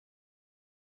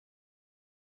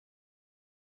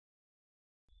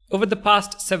Over the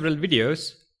past several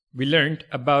videos, we learned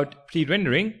about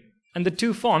pre-rendering and the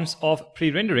two forms of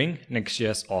pre-rendering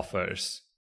Next.js offers: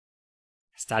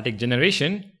 static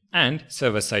generation and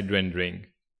server-side rendering.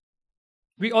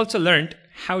 We also learned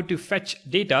how to fetch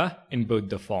data in both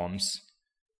the forms.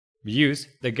 We use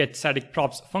the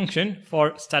getStaticProps function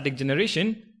for static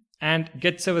generation and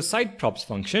getServerSideProps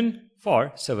function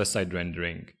for server-side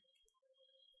rendering.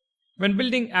 When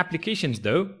building applications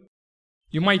though,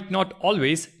 you might not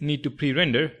always need to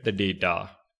pre-render the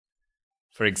data.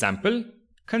 For example,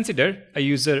 consider a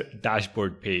user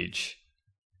dashboard page.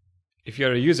 If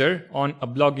you're a user on a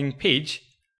blogging page,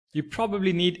 you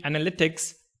probably need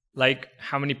analytics like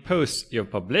how many posts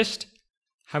you've published,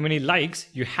 how many likes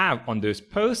you have on those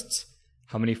posts,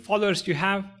 how many followers you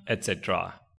have,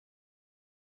 etc.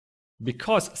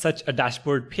 Because such a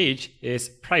dashboard page is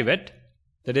private,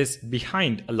 that is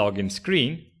behind a login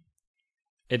screen,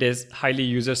 it is highly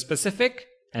user-specific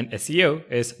and SEO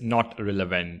is not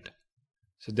relevant.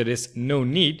 So there is no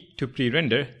need to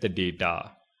pre-render the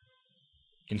data.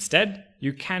 Instead,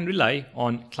 you can rely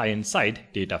on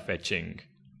client-side data fetching.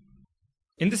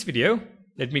 In this video,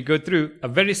 let me go through a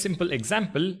very simple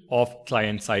example of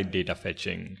client-side data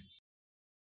fetching.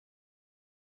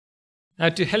 Now,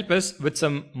 to help us with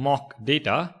some mock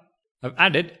data, I've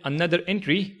added another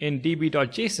entry in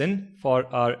db.json for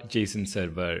our JSON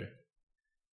server.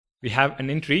 We have an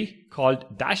entry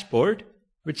called dashboard,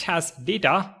 which has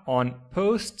data on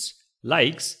posts,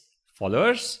 likes,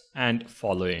 followers, and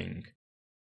following.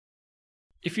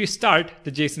 If you start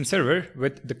the JSON server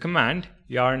with the command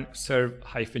yarn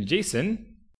serve-json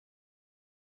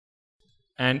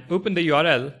and open the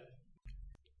URL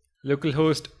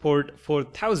localhost port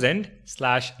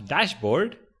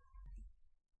 4000/dashboard,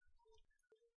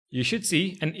 you should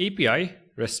see an API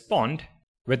respond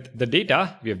with the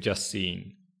data we have just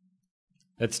seen.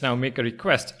 Let's now make a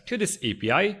request to this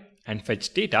API and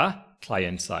fetch data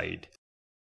client-side.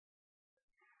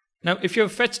 Now, if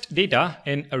you've fetched data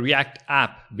in a React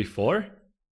app before,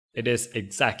 it is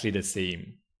exactly the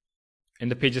same. In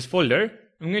the Pages folder,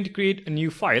 I'm going to create a new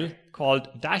file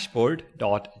called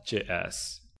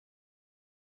dashboard.js.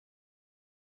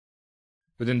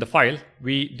 Within the file,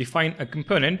 we define a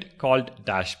component called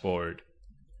dashboard.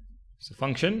 So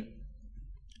function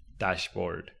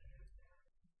dashboard.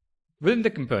 Within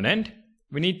the component,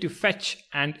 we need to fetch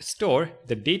and store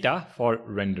the data for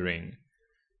rendering.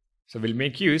 So we'll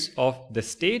make use of the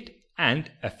state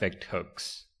and effect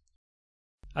hooks.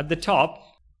 At the top,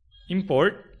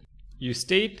 import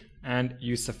useState and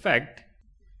useEffect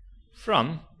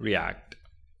from React.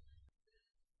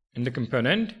 In the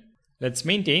component, let's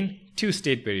maintain two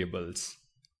state variables,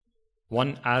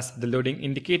 one as the loading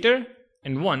indicator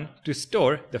and one to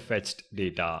store the fetched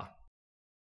data.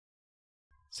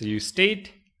 So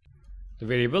useState, the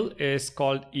variable is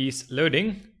called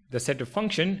isLoading, the setter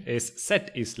function is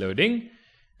setIsLoading,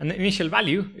 and the initial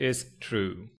value is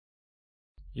true.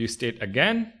 useState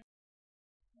again,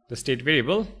 the state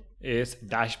variable is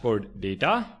dashboard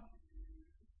data,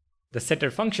 the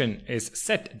setter function is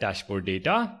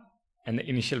setDashboardData, and the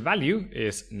initial value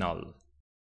is null.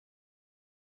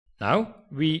 Now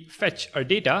we fetch our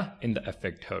data in the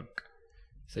effect hook.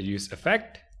 So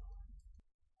useEffect,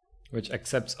 which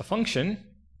accepts a function,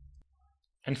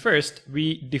 and first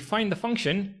we define the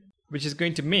function which is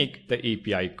going to make the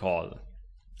API call,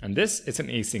 and this is an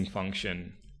async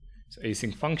function. So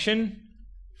async function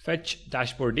fetch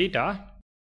dashboard data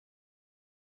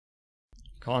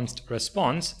const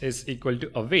response is equal to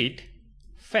await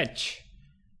fetch,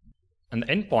 and the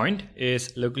endpoint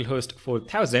is localhost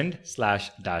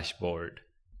 4000/dashboard.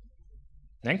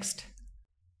 Next,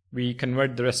 we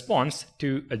convert the response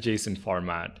to a JSON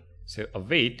format. So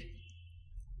await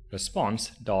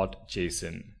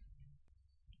response.json.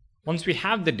 Once we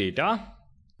have the data,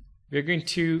 we're going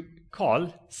to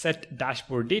call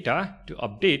setDashboardData to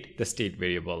update the state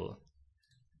variable.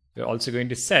 We're also going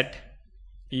to set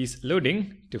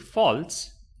isLoading to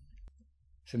false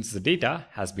since the data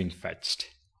has been fetched.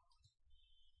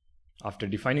 After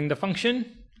defining the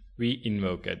function, we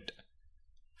invoke it,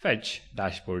 fetch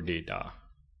dashboard data.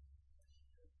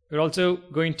 We're also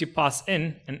going to pass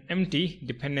in an empty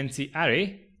dependency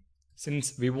array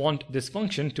since we want this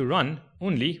function to run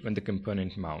only when the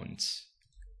component mounts.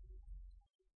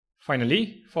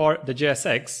 Finally, for the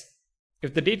JSX,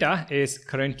 if the data is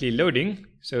currently loading,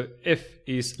 so if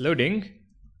isLoading,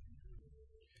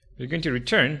 we're going to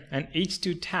return an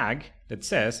h2 tag that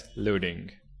says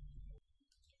loading.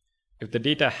 If the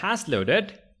data has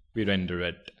loaded, we render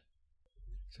it.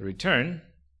 So return,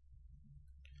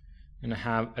 I'm going to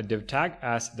have a div tag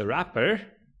as the wrapper,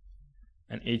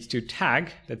 an h2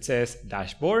 tag that says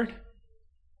dashboard,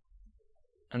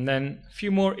 and then a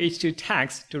few more h2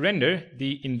 tags to render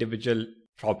the individual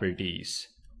properties.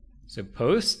 So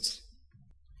posts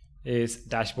is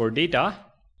dashboard data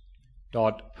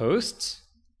dot posts.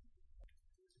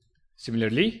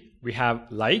 Similarly, we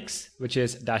have likes, which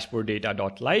is dashboard data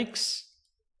dot likes,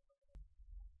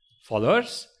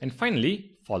 followers, and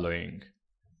finally following.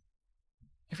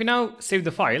 If we now save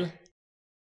the file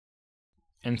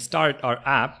and start our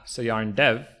app, so yarn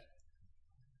dev,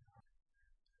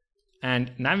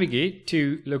 and navigate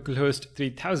to localhost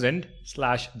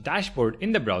 3000/dashboard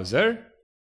in the browser,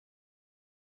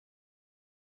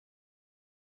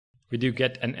 we do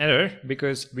get an error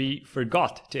because we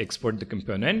forgot to export the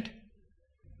component.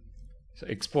 So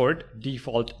export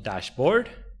default dashboard,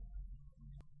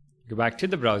 go back to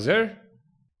the browser,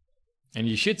 and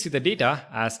you should see the data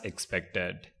as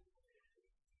expected.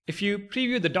 If you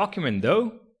preview the document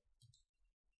though,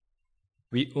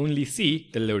 we only see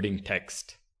the loading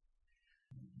text.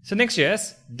 So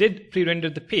Next.js did pre-render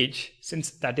the page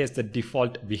since that is the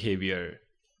default behavior.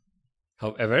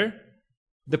 However,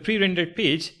 the pre-rendered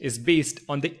page is based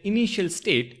on the initial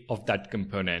state of that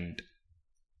component.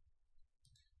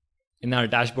 In our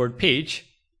dashboard page,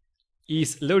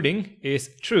 isLoading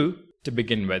is true to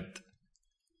begin with,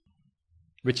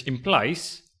 which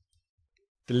implies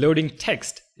the loading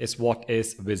text is what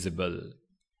is visible.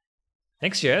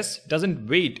 Next.js doesn't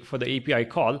wait for the API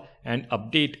call and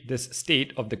update this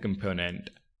state of the component.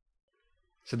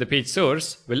 So the page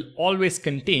source will always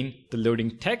contain the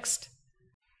loading text,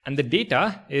 and the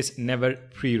data is never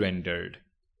pre-rendered.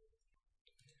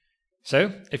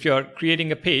 So if you're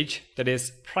creating a page that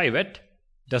is private,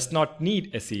 does not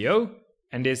need SEO,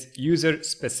 and is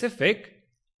user-specific,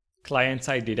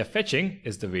 client-side data fetching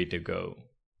is the way to go.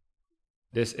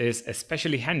 This is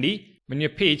especially handy when your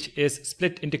page is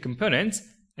split into components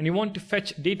and you want to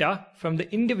fetch data from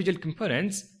the individual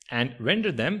components and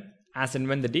render them as and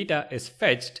when the data is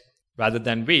fetched, rather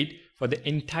than wait for the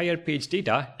entire page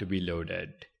data to be loaded.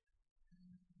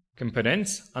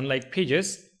 Components, unlike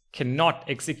pages, cannot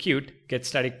execute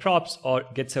getStaticProps or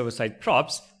getServerSide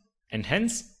props, and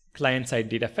hence client-side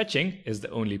data fetching is the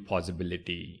only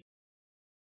possibility.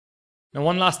 Now,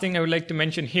 one last thing I would like to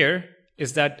mention here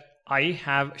is that I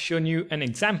have shown you an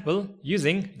example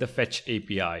using the Fetch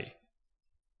API.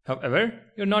 However,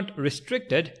 you're not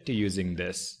restricted to using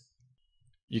this.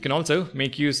 You can also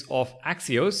make use of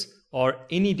Axios or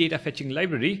any data fetching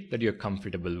library that you're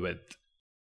comfortable with.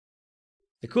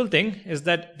 The cool thing is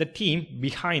that the team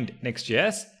behind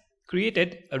Next.js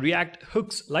created a React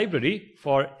hooks library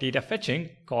for data fetching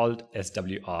called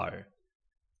SWR.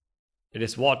 It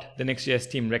is what the Next.js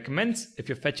team recommends if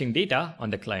you're fetching data on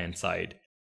the client side.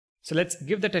 So let's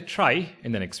give that a try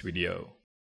in the next video.